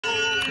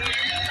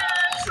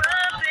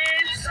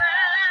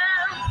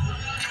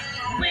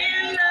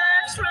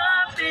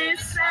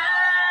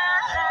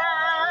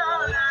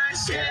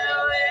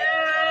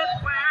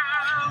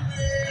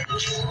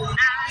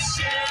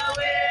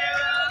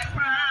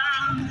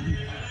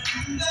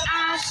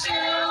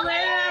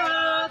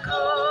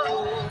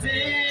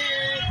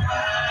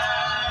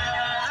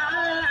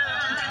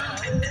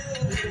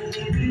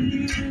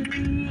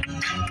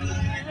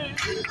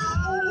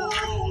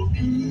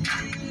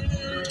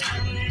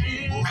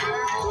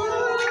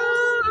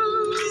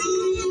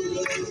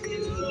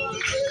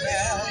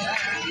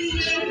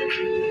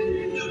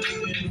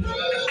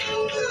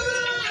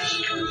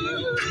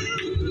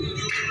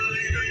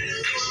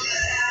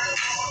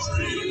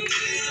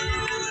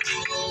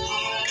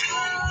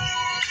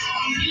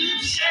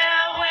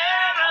shall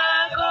wear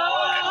a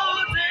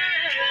golden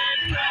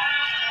crown.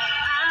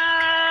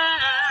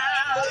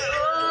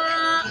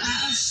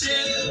 I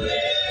shall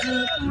wear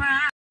a crown.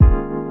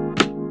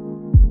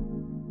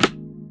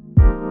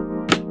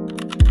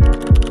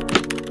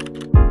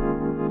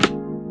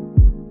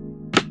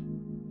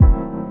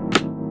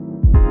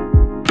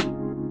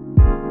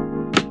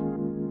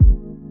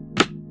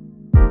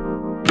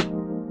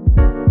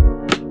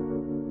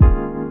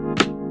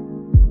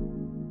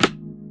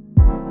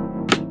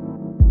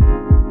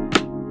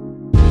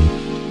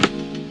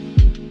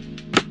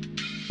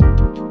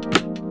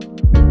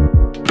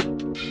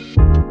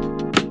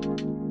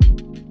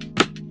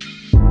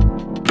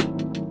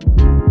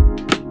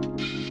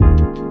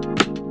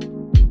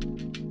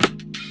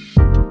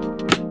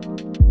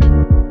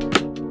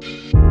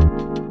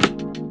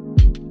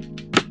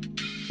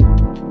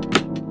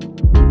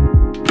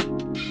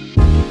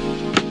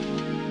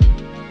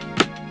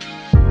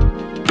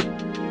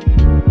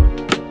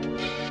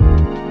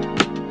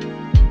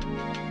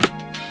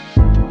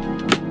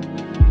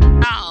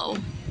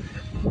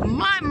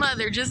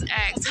 Just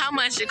asked how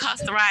much it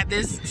costs to ride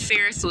this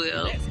Ferris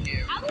wheel.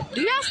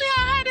 Do y'all see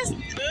how high this?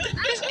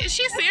 Is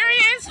she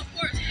serious?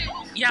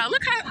 Y'all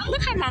look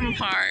how Mama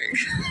parked.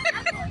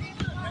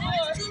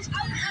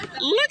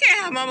 Look at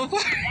how Mama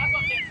parked.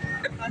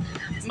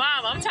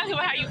 Mom, I'm talking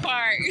about how you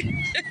park.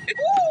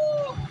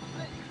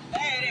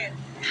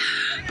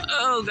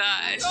 Oh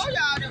gosh.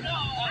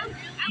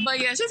 But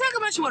yeah, she's talking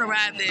about she want to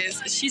ride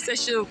this. She said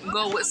she'll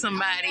go with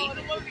somebody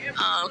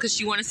because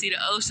she want to see the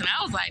ocean.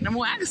 I was like, number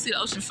one, I can see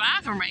the ocean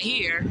 5 from right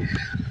here.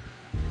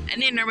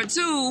 And then number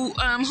 2,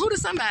 who to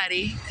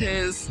somebody?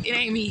 Because it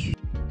ain't me.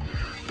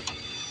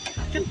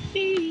 The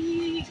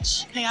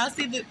beach. Hey, y'all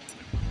see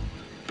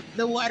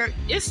the water?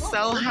 It's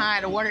so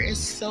high. The water is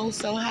so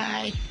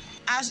high.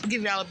 I'll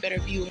give y'all a better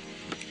view.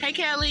 Hey,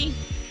 Kelly.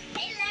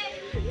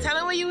 Hello. Tell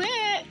her where you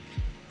at.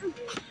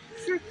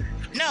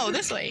 No,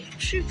 this way.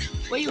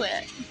 Where you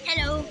at?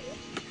 Hello.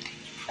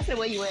 I said,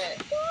 where you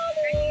at?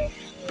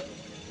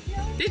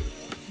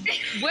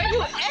 Where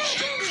you at?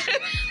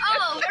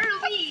 Oh, Myrtle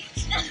Beach.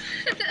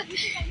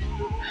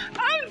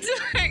 I'm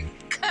doing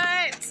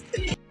cut.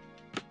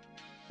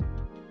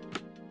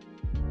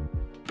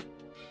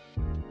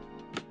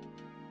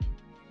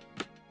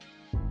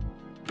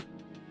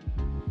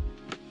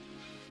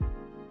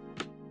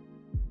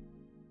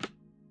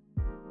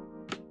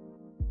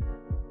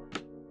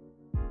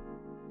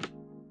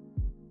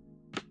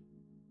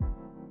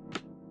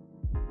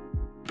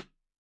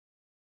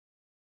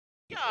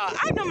 Y'all,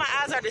 I know my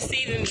eyes are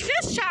deceiving me.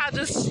 This child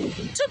just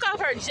took off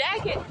her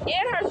jacket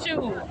and her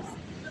shoes.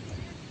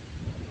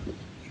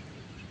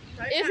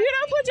 If you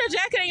don't put your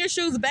jacket and your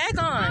shoes back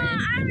on. I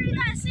already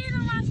got sand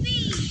on my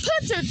feet.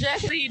 Put your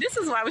jacket. This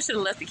is why we should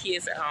have left the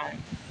kids at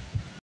home.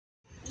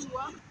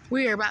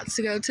 We are about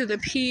to go to the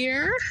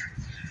pier.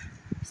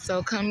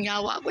 So come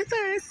y'all walk with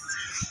us.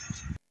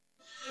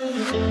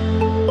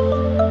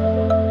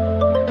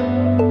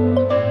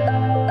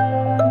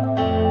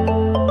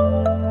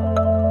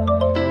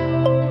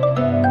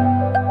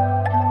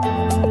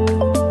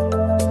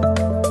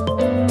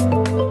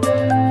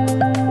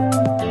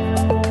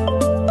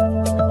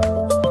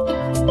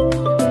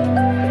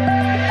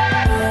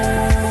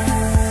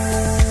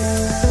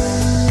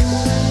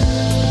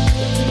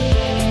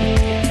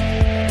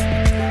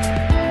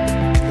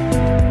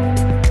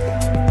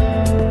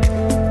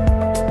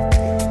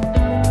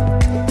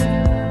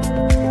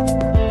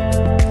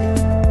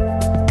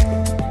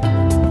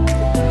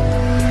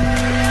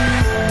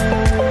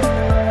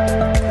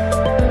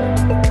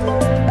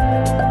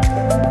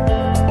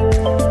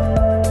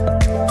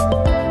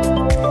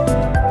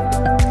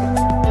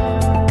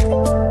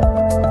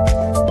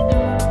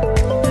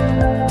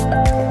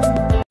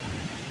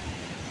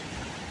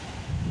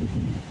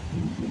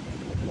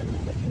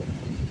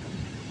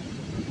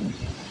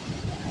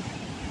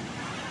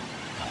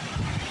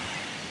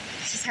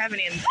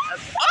 Happening.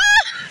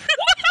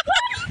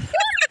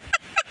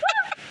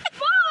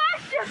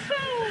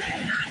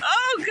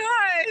 Oh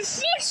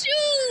gosh. Your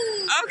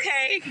shoes.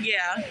 Okay,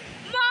 yeah.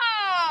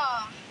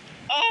 Mom.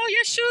 Oh,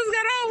 your shoes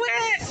got all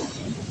wet.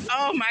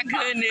 Oh my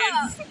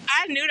goodness.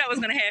 I knew that was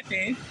gonna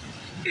happen.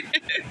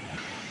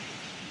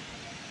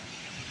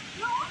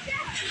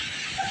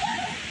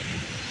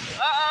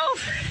 Uh-oh.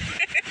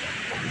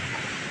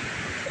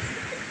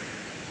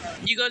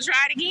 You gonna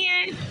try it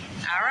again?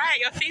 All right,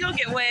 your feet gonna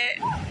get wet.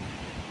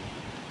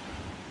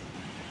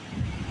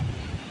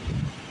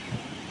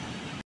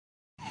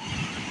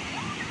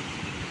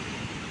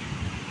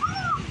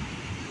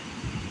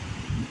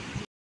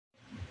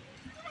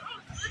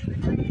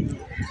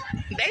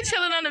 They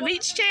chilling on the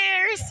beach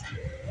chairs.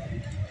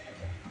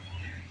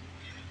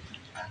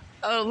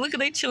 Oh, look at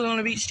they chilling on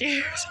the beach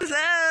chairs. What's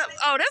up?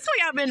 Oh, that's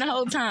where y'all been the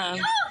whole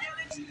time.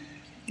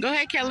 Go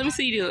ahead, Kelly. Let me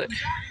see you do it.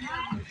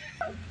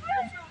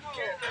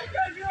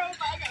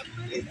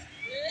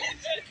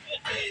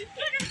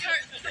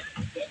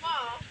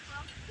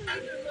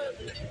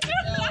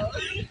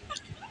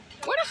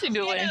 What is she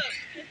doing?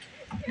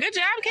 Good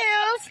job,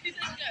 Kels.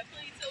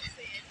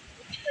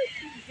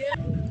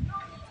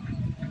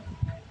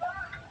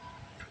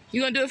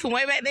 You gonna do it from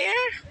way back there?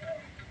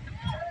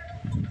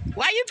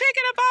 Why you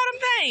picking up all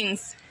them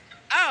things?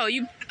 Oh,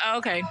 you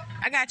okay.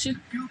 I got you.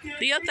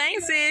 Do your thing,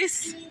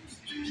 sis.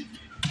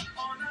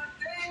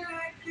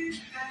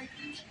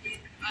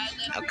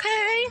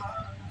 Okay.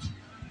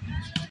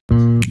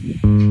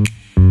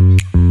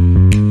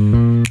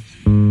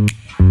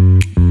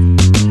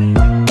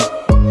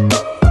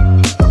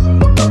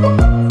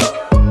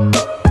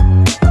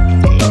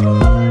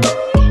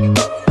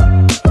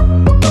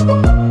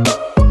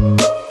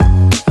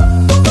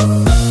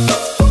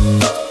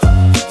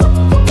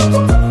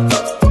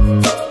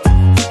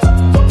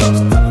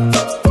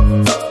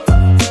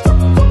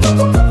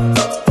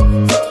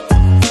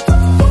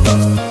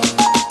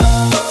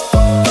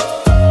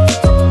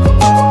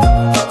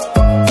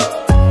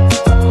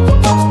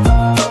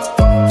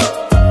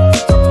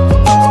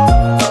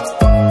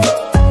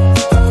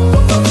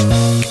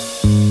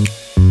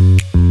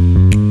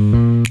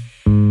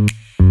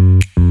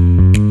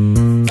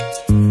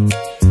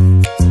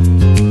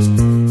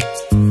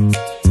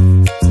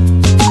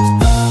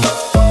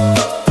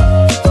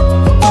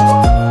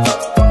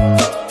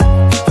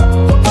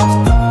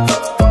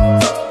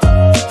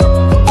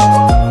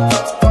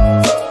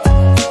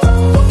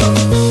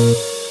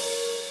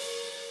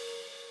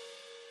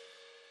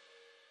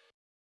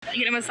 You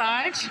get a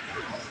massage?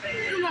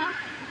 No.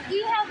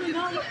 You have a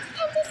moment.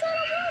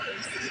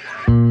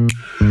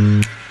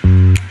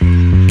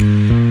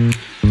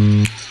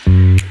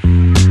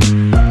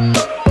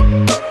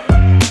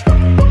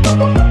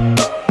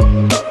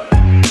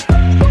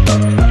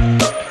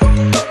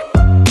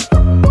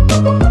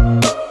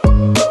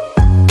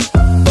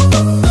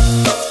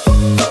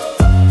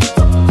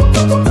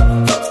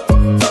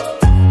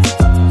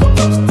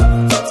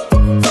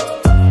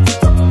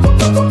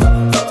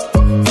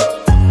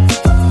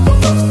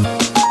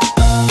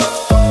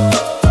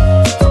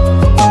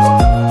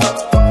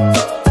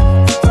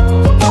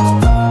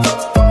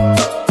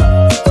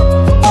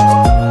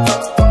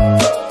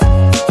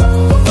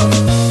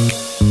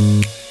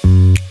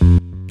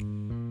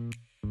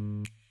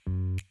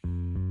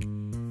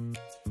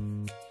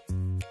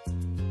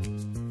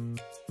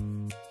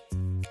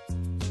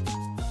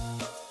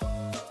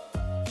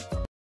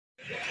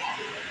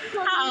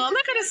 Oh,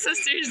 look at the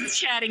sisters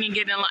chatting and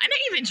getting along. And they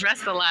even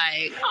dressed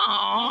alike.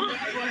 Aww.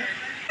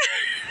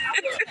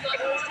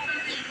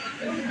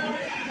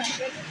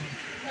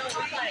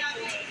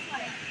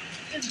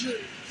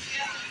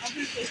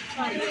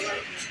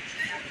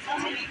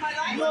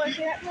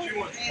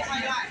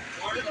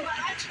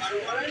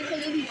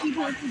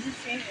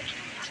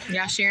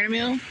 Y'all sharing a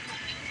meal?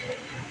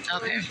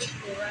 Okay.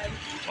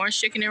 Orange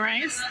chicken and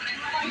rice?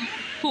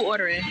 Who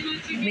ordering?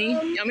 Me? You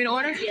want me to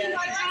order? Yeah.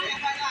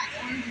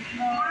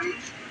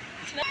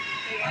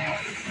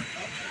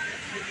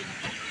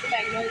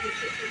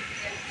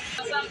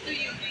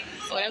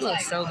 Oh, that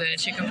looks so good.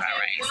 Chicken fried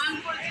rice.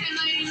 One for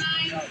 $10.99.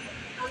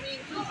 I mean,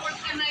 two for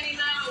 $10.99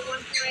 or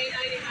one for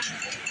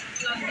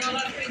 $8.99. Plus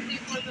 $1.50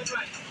 for the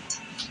rice.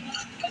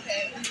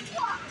 Okay.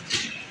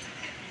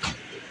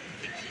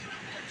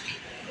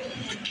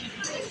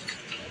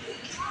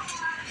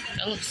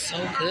 That looks so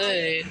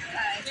good.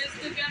 This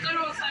together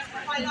or separate?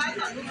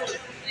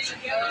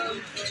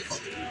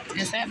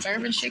 Is that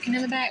bourbon chicken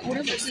in the back? Oh,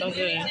 that looks so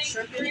good.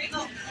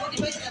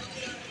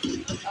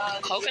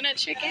 Coconut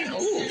chicken?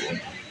 Ooh.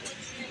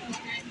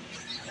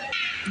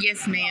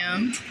 Yes,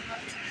 ma'am.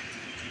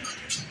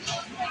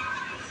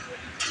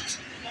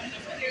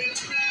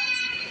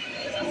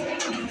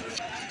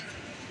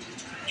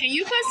 Can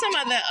you put some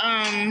of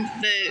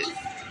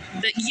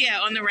the yeah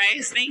on the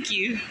rice? Thank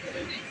you.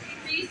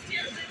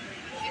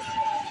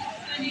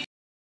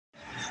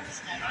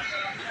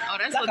 Oh,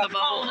 that's what the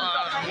bowl.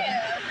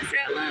 What's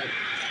that look?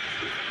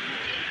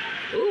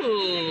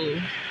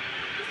 Ooh.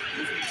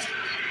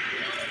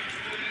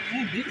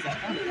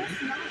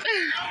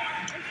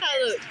 Oh,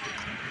 look.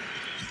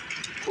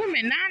 Wait a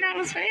minute,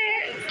 $9 for that?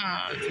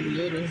 Oh, too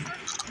little.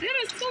 That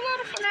is too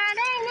little for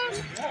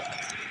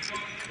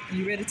 $9.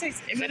 You ready to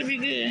taste it? It better be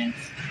good.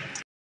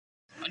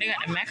 Oh, they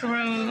got the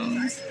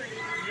macarons.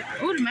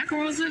 Oh, the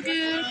macarons look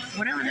good.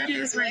 Whatever that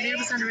is right there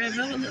beside the red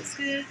velvet looks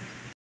good.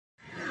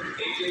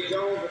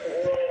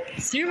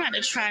 So you're about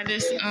to try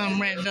this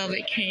red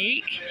velvet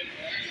cake.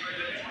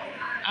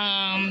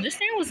 This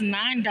thing was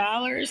 $9.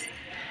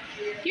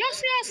 Y'all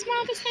see how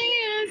small this thing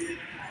is?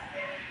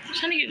 I'm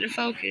trying to get it to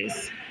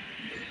focus.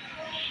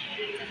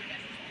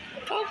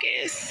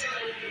 Focus.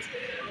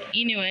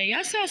 Anyway,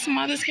 y'all see how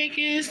small this cake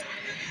is?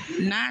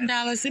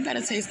 $9. It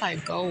better taste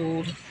like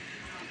gold.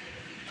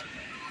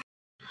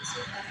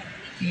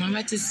 I'm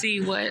about to see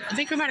what I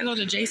think we're about to go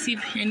to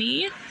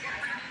JCPenney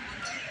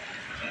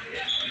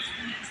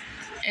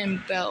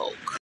and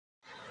Belk.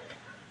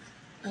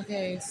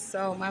 Okay,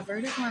 so my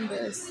verdict on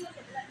this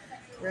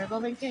red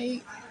velvet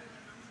cake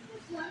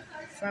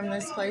from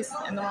this place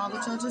in the mall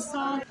that y'all just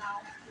saw,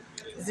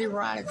 0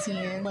 out of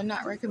 10. Would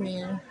not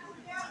recommend.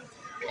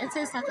 It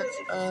tastes like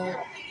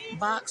a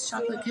box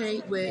chocolate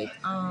cake with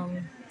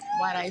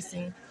white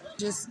icing.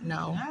 Just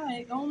no. All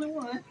right, only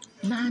one.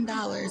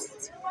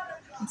 $9.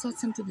 I'm so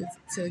tempted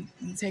to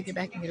take it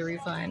back and get a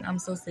refund. I'm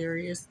so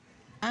serious.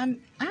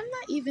 I'm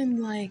not even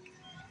like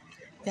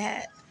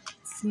that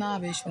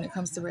snobbish when it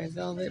comes to red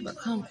velvet, but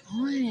come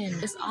on,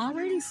 it's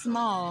already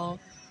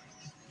small.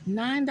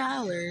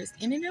 $9,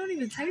 and it don't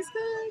even taste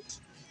good.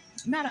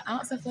 Not an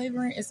ounce of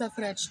flavoring except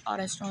for that all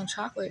that strong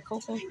chocolate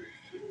cocoa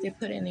they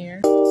put in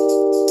there.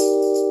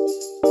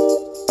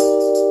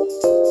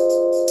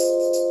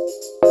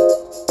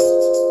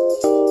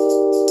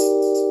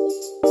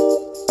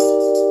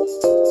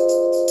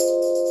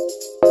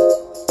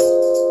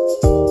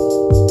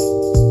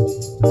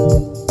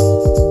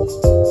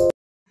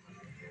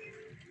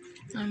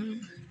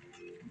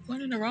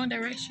 Going in the wrong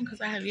direction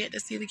because I have yet to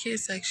see the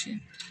kids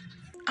section.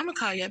 I'm gonna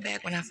call you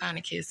back when I find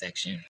the kids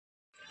section.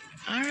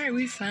 All right,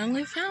 we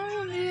finally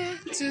found it.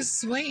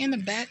 Just wait in the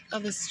back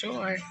of the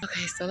store.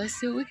 Okay, so let's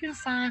see what we can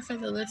find for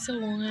the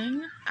little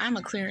one. I'm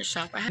a clearance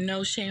shopper. I have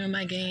no shame in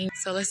my game.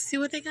 So let's see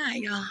what they got,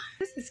 y'all.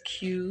 This is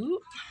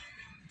cute.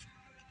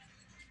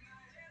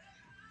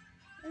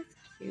 That's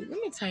cute. Let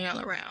me turn y'all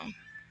around.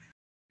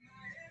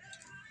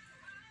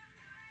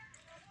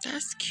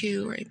 That's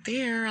cute right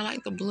there. I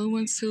like the blue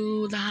one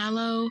too, the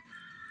hollow.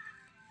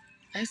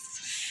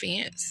 That's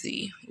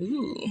fancy.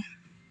 Ooh.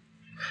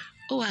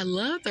 Oh, I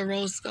love the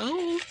rose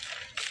gold.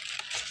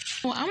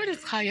 Well, I'm gonna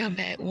just call y'all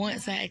back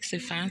once I actually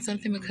find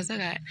something because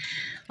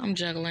I'm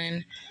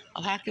juggling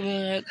a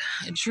pocketbook,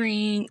 a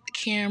drink, a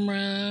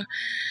camera,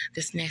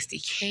 this nasty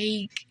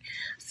cake.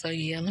 So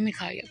yeah, let me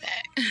call you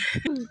back.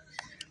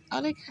 Oh,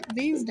 they got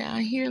these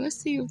down here. Let's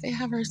see if they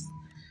have her.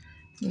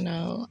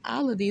 No,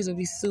 all of these will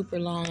be super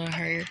long on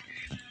her.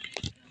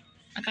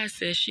 Like I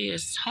said, she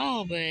is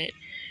tall, but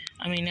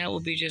I mean, that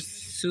would be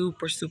just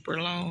super,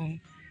 super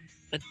long.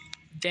 But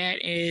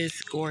that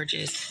is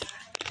gorgeous.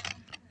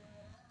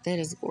 That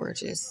is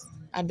gorgeous.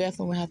 I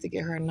definitely would have to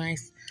get her a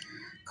nice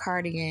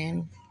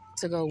cardigan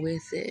to go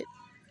with it.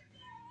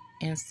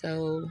 And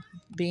so,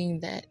 being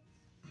that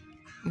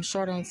I'm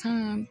short on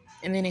time,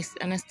 and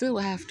I still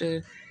would have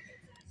to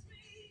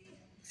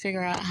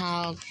figure out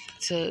how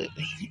to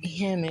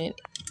hem it.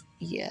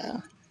 Yeah.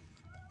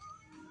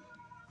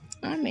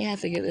 I may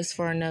have to get this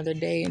for another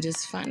day and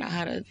just find out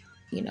how to,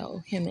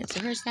 hem it to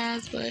her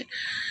size, but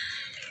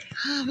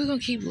we're going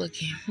to keep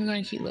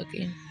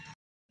looking.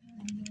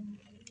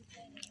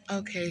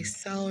 Okay,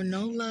 so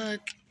no luck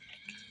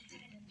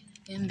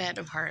in that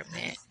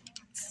department.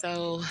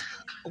 So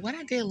what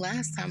I did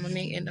last time, I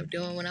may end up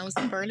doing when I was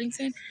in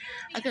Burlington,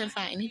 I couldn't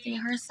find anything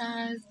in her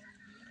size.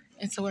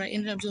 And so what I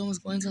ended up doing was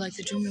going to like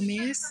the Junior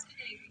Miss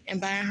and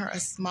buying her a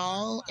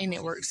small, and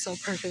it worked so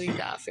perfectly.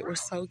 The outfit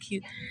was so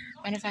cute.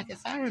 Matter of fact,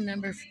 if I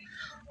remember,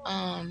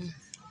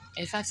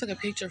 if I took a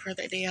picture of her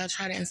that day, I'll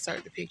try to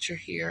insert the picture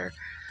here.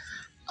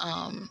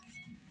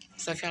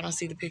 So if y'all don't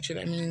see the picture,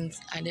 that means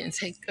I didn't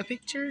take a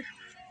picture.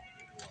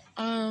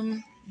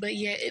 But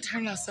yeah, it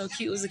turned out so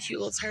cute. It was a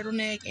cute little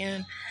turtleneck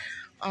and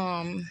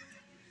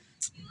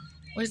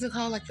what is it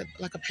called?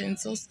 Like a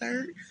pencil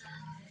skirt.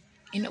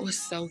 And it was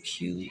so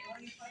cute.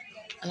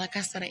 And like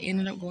I said, I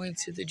ended up going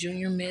to the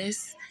Junior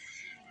Miss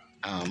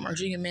or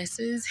Junior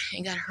Misses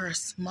and got her a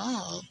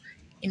small,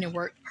 and it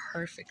worked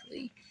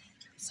perfectly.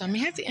 So I may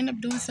have to end up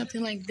doing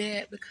something like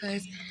that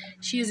because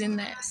she is in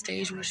that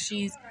stage where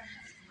she's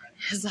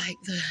like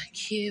the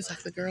kids,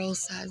 like the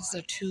girls' sizes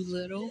are too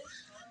little.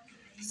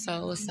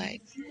 So it's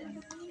like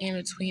in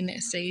between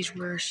that stage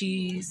where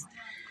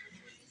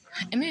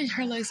and then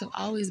her legs have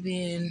always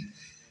been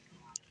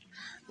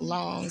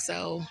long.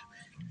 So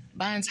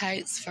buying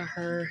tights for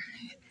her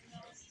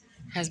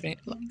has been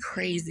like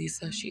crazy.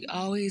 So we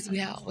always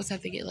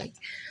have to get like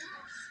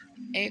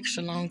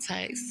extra long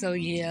tights. So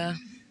yeah.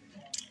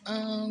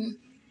 So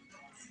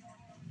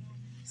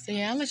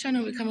yeah, I'll let y'all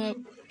know we come up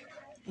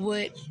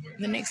what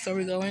the next store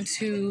we're going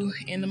to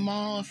in the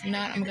mall. If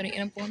not, I'm gonna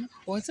end up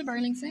going to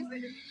Burlington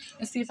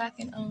and see if I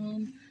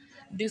can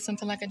do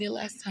something like I did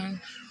last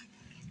time.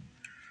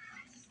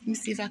 Let me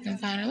see if I can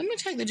find it. Let me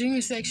check the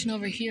junior section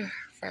over here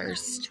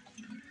first.